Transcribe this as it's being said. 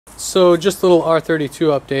So just a little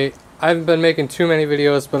R32 update. I haven't been making too many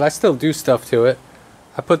videos, but I still do stuff to it.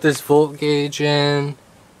 I put this volt gauge in,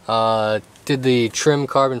 did the trim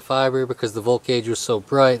carbon fiber because the volt gauge was so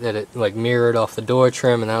bright that it like mirrored off the door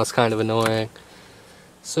trim, and that was kind of annoying.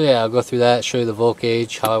 So yeah, I'll go through that, show you the volt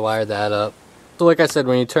gauge, how I wired that up. So like I said,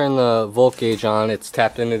 when you turn the volt gauge on, it's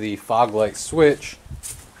tapped into the fog light switch.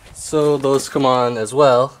 So those come on as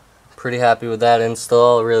well. Pretty happy with that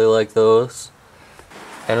install, I really like those.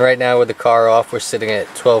 And right now with the car off, we're sitting at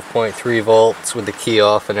 12.3 volts with the key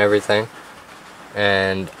off and everything.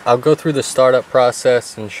 And I'll go through the startup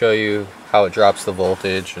process and show you how it drops the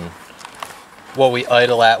voltage and what we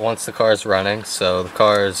idle at once the car is running. So the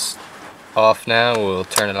car is off now, we'll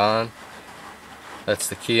turn it on. That's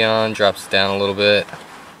the key on, drops it down a little bit.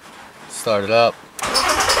 Start it up.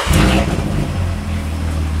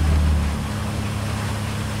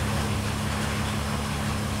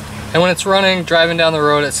 And when it's running, driving down the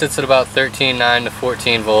road, it sits at about 13.9 to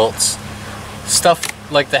 14 volts. Stuff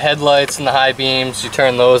like the headlights and the high beams, you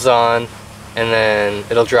turn those on, and then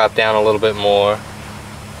it'll drop down a little bit more.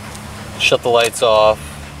 Shut the lights off,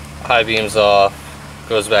 high beams off,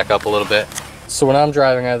 goes back up a little bit. So when I'm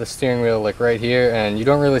driving, I have the steering wheel like right here, and you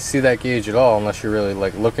don't really see that gauge at all unless you're really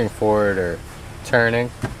like looking for it or turning.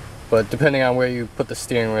 But depending on where you put the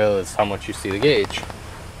steering wheel is how much you see the gauge.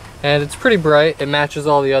 And it's pretty bright. It matches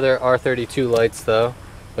all the other R32 lights though,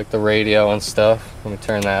 like the radio and stuff. Let me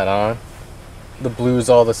turn that on. The blue's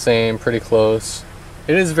all the same, pretty close.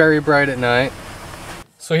 It is very bright at night.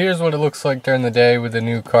 So here's what it looks like during the day with the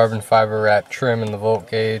new carbon fiber wrap trim and the volt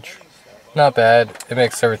gauge. Not bad. It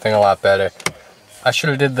makes everything a lot better. I should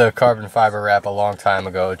have did the carbon fiber wrap a long time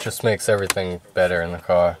ago. It just makes everything better in the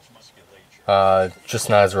car. Just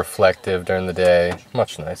not as reflective during the day.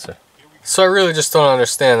 Much nicer. So I really just don't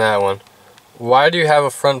understand that one. Why do you have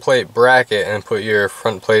a front plate bracket and put your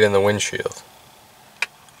front plate in the windshield?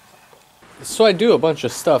 So I do a bunch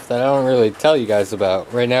of stuff that I don't really tell you guys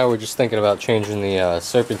about. Right now we're just thinking about changing the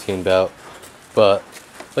serpentine belt. But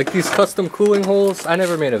like these custom cooling holes, I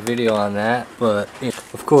never made a video on that. But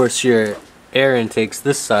of course your air intake's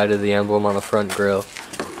this side of the emblem on the front grille.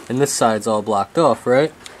 And this side's all blocked off,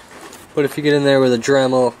 right? But if you get in there with a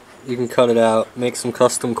Dremel, you can cut it out, make some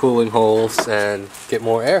custom cooling holes, and get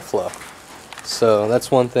more airflow. So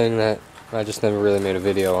that's one thing that I just never really made a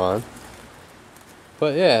video on.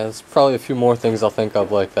 But yeah, there's probably a few more things I'll think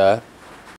of like that.